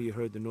remember where you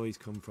heard the noise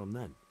come from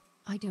then?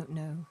 I don't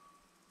know.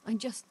 I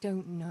just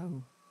don't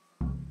know.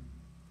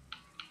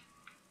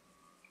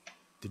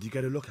 Did you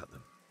get a look at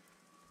them?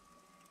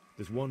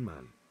 There's one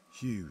man,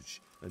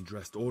 huge and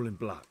dressed all in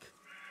black.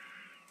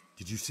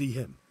 Did you see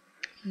him?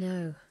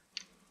 No,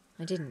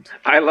 I didn't.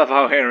 I love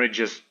how Henry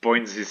just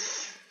points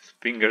his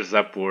fingers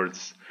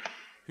upwards.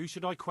 Who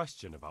should I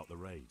question about the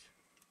raid?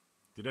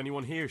 Did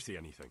anyone here see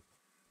anything?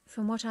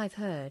 From what I've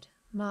heard,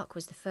 Mark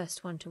was the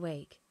first one to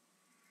wake.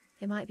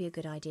 It might be a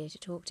good idea to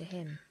talk to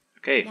him.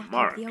 Okay, Jakob,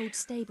 Mark. the old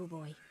stable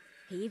boy.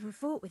 He even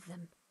fought with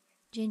them.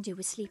 Ginger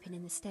was sleeping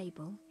in the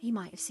stable. He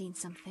might have seen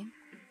something.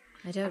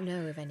 I don't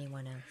know of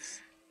anyone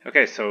else.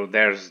 Okay, so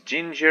there's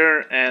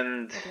Ginger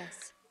and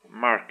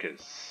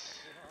Marcus.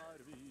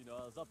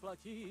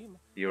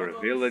 You're a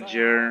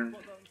villager.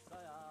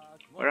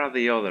 Where are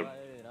the other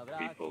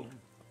people?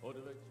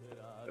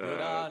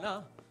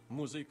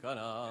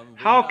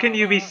 How can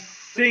you be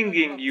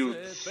singing, you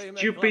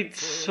stupid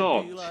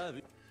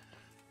sod?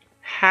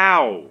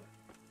 How?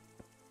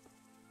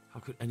 How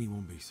could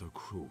anyone be so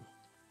cruel?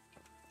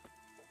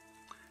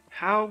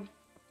 How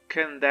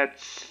can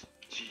that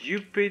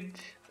stupid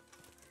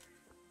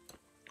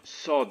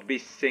sod be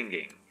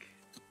singing?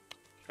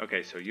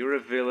 Okay, so you're a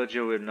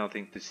villager with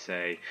nothing to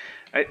say.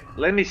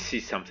 Let me see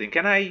something.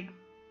 Can I,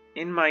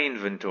 in my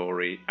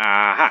inventory?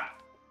 Aha!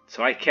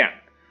 So I can.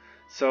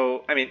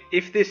 So, I mean,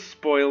 if this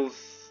spoils,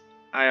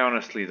 I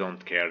honestly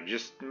don't care.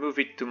 Just move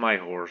it to my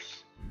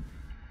horse.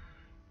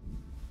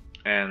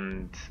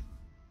 And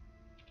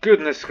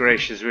goodness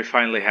gracious, we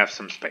finally have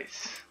some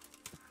space.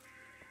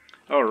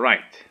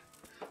 Alright.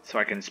 So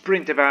I can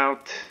sprint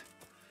about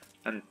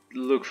and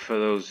look for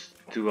those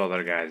two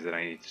other guys that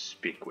I need to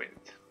speak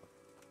with.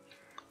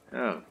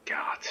 Oh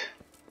god.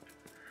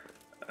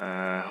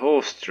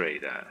 Horse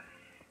trader.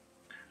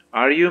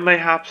 Are you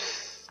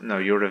mayhaps... No,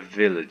 you're a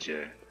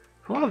villager.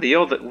 Who are the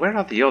other... Where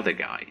are the other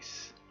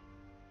guys?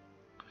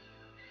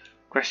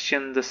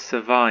 Question the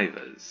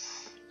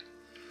survivors.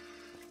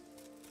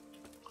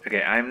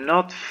 Okay, I'm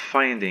not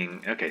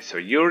finding... Okay, so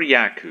you're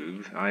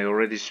Jakub. I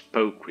already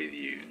spoke with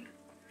you.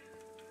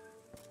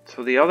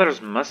 So the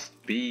others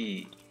must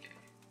be...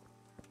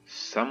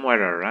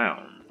 somewhere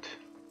around.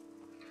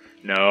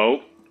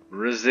 No.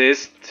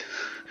 Resist.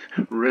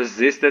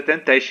 Resist the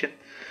temptation.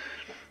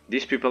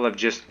 These people have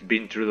just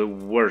been through the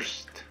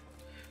worst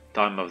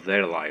time of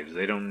their lives.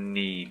 They don't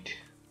need...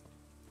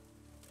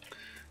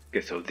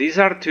 Okay, so these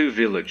are two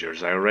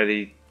villagers. I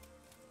already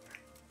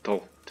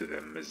talked to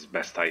them as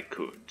best I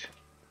could.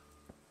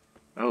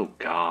 Oh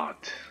god.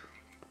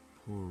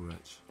 Poor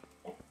wretch.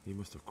 He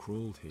must have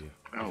crawled here.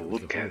 Oh, If it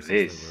was look the at horses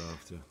this. They were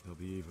after. There'll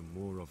be even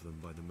more of them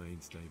by the main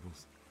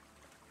stables.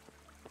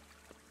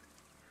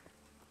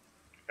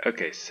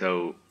 Okay,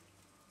 so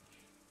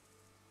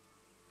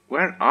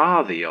where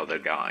are the other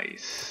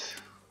guys?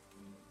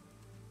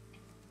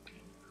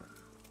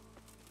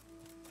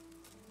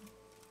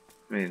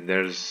 I mean,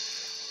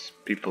 there's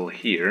people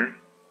here.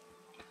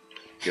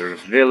 You're a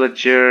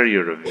villager,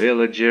 you're a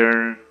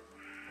villager.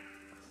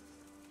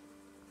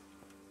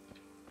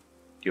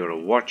 You're a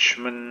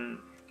watchman.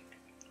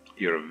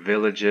 You're a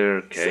villager,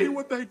 okay. See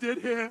what they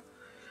did here?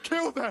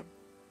 Kill them!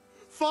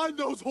 Find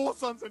those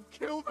whoresons and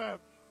kill them!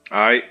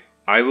 I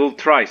will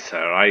try,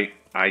 sir.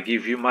 I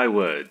give you my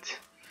word.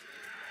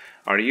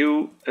 Are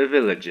you a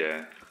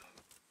villager?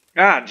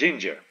 Ah,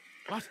 Ginger.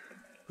 What?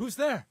 Who's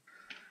there?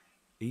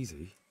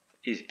 Easy.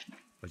 Easy.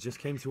 I just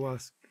came to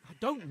ask. I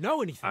don't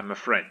know anything. I'm a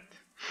friend.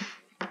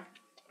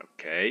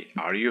 Okay,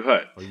 are you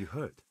hurt? Are you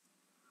hurt?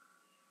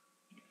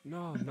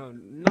 No,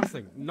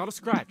 nothing. Not a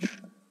scratch.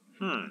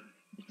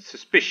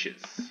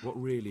 Suspicious. What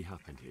really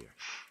happened here?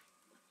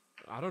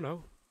 I don't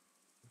know.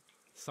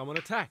 Someone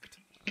attacked.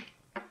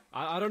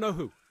 I don't know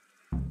who.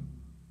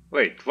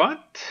 Wait,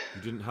 what?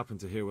 You didn't happen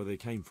to hear where they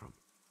came from?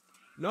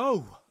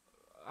 No,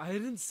 I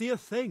didn't see a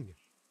thing.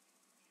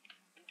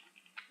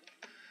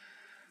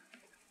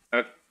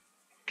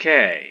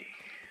 Okay.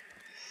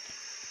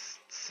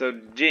 So,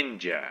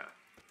 Ginger.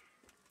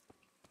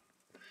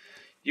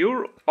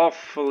 You're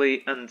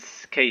awfully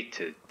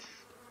unscathed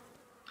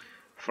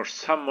for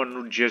someone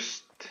who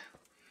just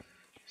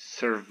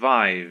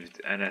survived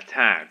an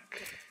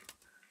attack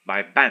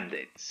by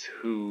bandits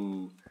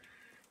who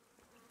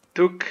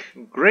took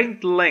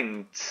great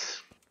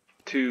lengths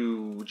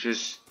to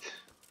just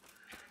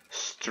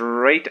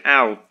straight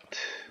out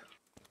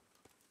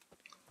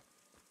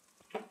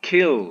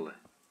kill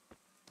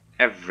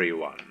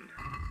everyone.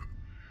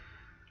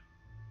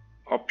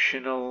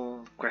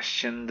 Optional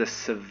question the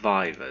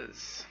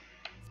survivors.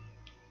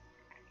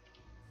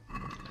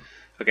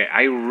 Okay,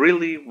 I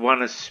really want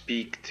to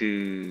speak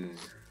to...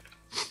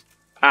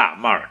 Ah,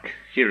 Mark,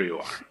 here you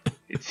are.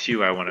 It's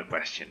you I want to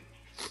question.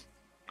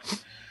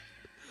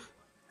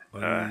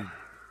 Are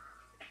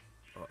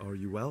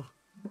you well?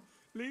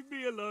 Leave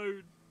me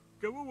alone.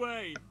 Go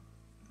away.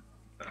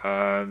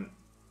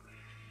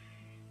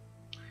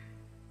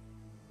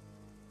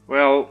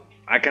 Well,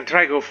 I can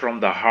try go from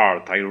the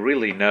heart. I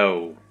really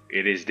know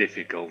it is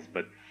difficult,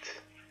 but...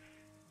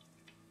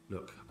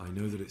 Look, I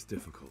know that it's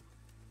difficult.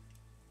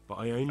 But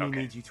I only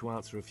need you to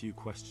answer a few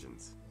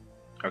questions.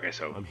 Okay,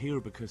 so... I'm here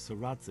because Sir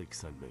Radzig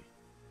sent me.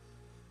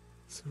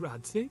 Sir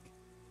Radzig?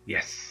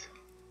 Yes.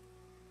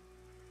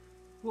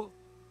 What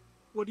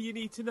do you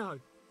need to know?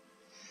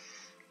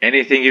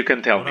 Anything you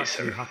can tell what me,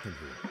 actually sir. happened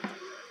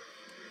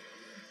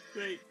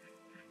here?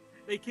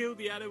 They killed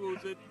the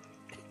animals and...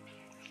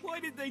 Why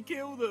did they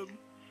kill them?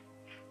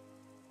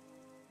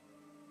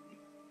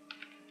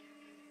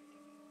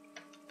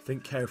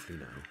 Think carefully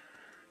now.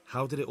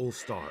 How did it all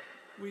start?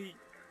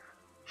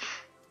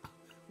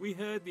 We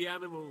heard the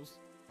animals,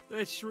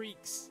 their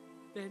shrieks,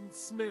 then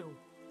Smill.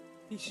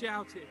 He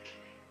shouted,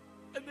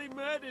 and they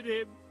murdered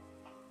him.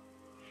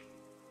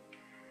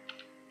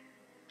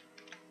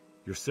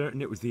 You're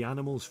certain it was the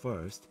animals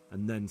first,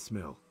 and then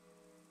Smill?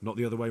 Not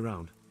the other way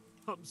round?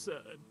 I'm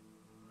certain.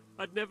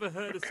 I'd never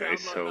heard a sound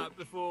like that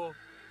before.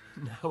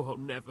 Now I'll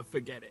never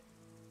forget it.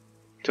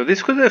 So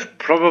this could have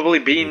probably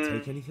Did they been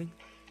take anything?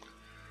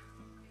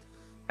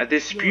 a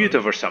dispute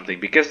over something,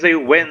 because they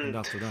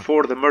went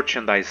for the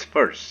merchandise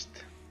first.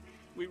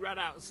 We ran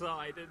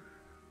outside and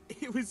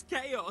it was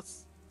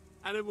chaos.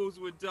 Animals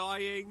were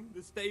dying,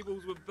 the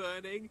stables were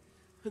burning,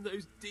 and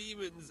those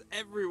demons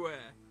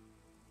everywhere.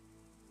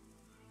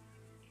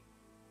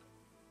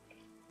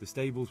 The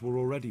stables were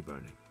already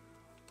burning.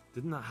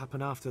 Didn't that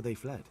happen after they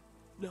fled?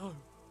 No.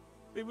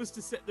 They was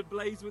to set the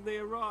blaze when they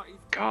arrived.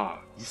 God.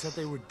 You said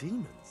they were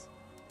demons?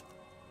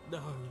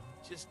 No,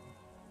 just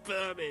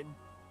vermin.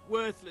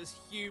 Worthless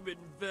human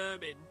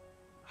vermin.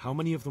 How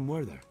many of them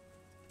were there?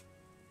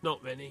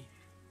 Not many.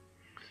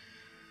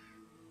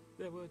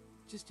 There were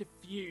just a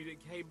few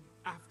that came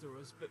after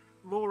us, but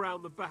more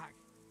round the back.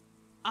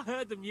 I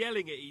heard them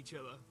yelling at each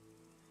other.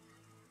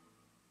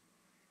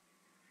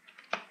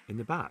 In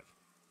the back?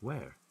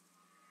 Where?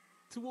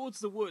 Towards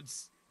the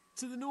woods.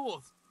 To the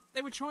north.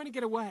 They were trying to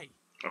get away.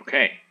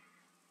 Okay.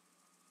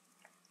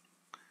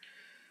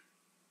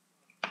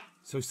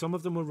 So some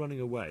of them were running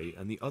away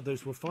and the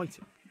others were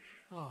fighting?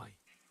 Aye.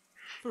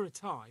 For a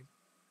time.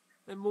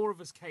 Then more of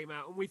us came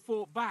out and we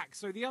fought back,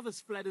 so the others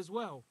fled as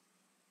well.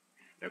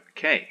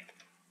 Okay.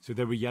 So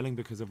they were yelling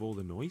because of all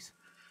the noise?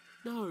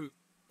 No.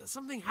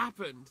 Something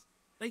happened.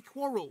 They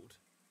quarrelled.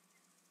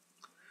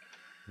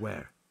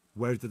 Where?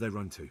 Where did they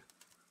run to?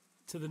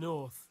 To the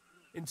north.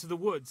 Into the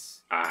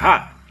woods.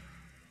 Aha!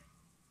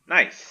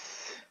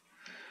 Nice.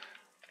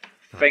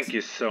 Thanks. Thank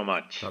you so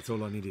much. That's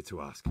all I needed to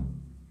ask.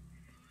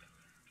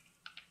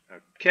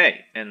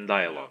 Okay, and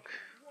dialogue.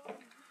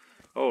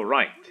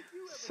 Alright,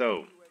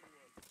 so...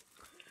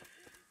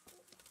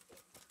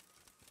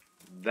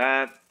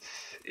 that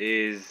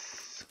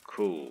is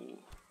cool.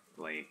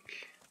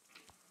 like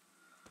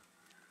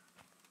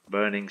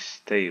burning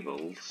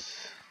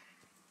stables.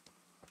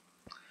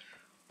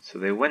 So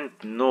they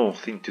went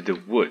north into the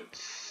woods,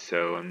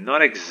 so I'm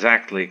not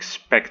exactly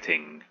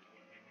expecting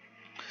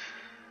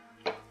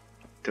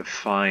to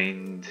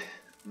find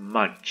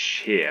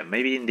much here.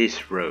 Maybe in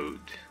this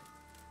road,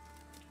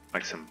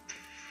 like some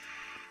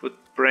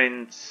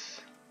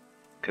footprints.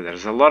 Okay,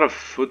 there's a lot of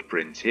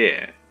footprints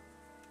here.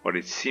 What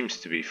it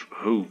seems to be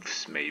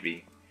hooves,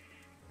 maybe.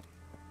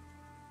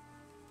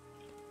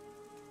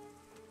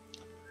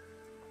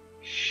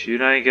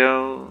 Should I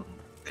go?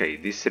 Okay,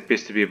 this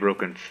appears to be a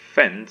broken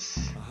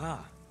fence.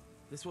 Aha!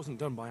 This wasn't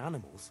done by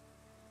animals.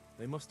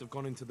 They must have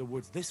gone into the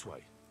woods this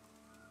way.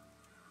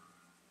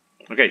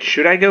 Okay,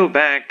 should I go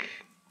back?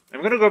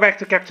 I'm gonna go back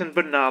to Captain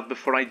Bernard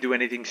before I do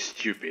anything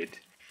stupid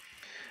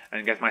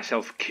and get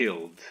myself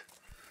killed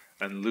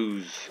and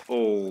lose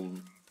all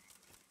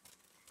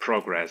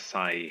progress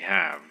I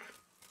have.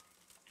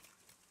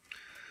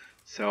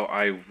 So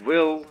I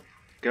will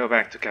go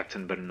back to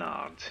Captain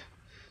Bernard.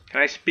 Can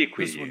I speak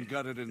with you? This one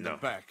got it in No. the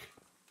back.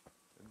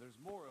 And there's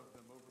more of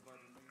them over by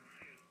the main...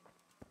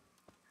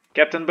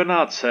 Captain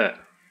Bernard, sir.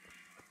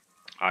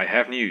 I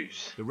have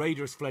news. The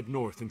raiders fled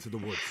north into the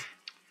woods.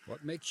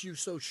 What makes you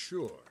so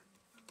sure?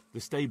 The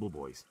stable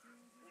boys.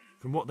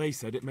 From what they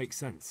said, it makes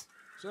sense.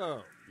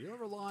 So, you're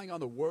relying on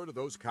the word of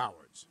those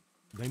cowards.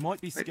 They might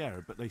be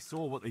scared, but they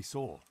saw what they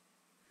saw.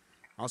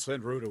 I'll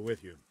send Ruda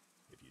with you,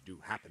 if you do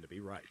happen to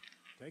be right.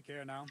 Take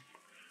care now.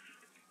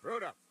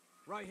 Ruda!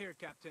 Right here,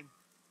 Captain.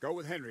 Go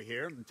with Henry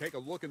here and take a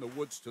look in the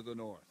woods to the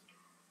north.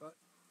 But,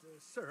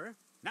 sir...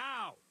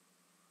 Now!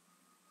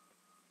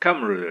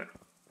 Come, Ruda.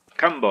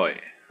 Come, boy.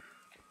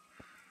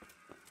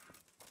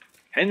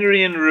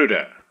 Henry and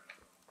Ruda.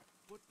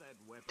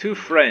 Two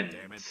friends.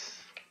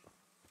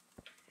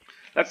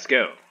 Let's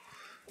go.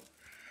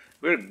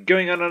 We're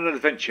going on an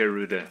adventure,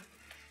 Ruda.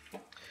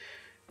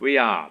 We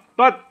are.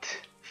 But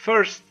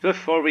first,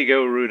 before we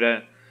go,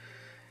 Ruda,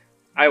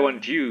 I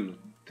want you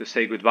to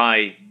say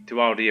goodbye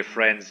to our dear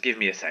friends. Give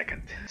me a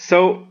second.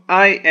 So,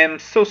 I am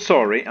so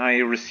sorry. I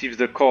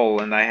received a call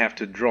and I had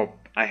to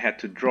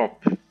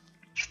drop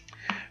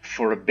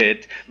for a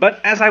bit. But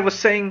as I was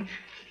saying,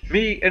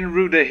 me and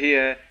Ruda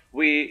here,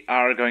 we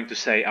are going to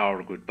say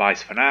our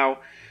goodbyes for now.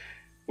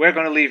 We're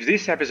going to leave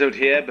this episode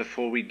here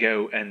before we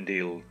go and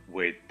deal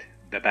with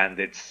the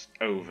bandits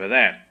over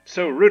there.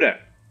 So, Ruda,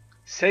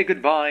 say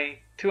goodbye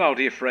to our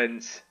dear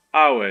friends,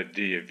 our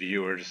dear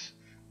viewers.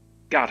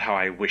 God, how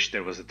I wish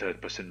there was a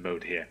third-person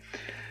mode here.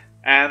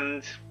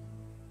 And,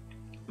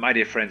 my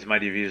dear friends, my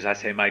dear viewers, I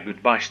say my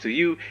goodbyes to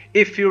you.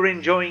 If you're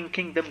enjoying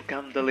Kingdom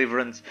Come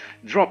Deliverance,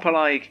 drop a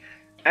like,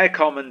 a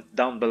comment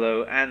down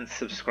below, and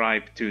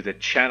subscribe to the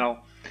channel.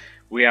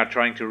 We are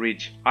trying to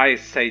reach, I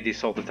say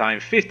this all the time,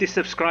 50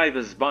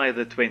 subscribers by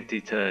the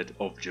 23rd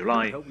of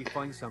July. I hope we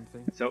find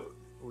something. So,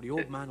 or the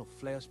old man will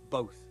flay us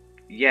both.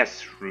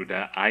 Yes,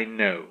 Ruda, I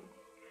know.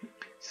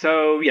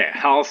 So, yeah,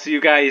 I'll see you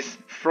guys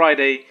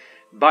Friday.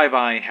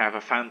 Bye-bye, have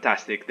a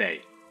fantastic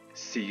day.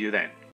 See you then.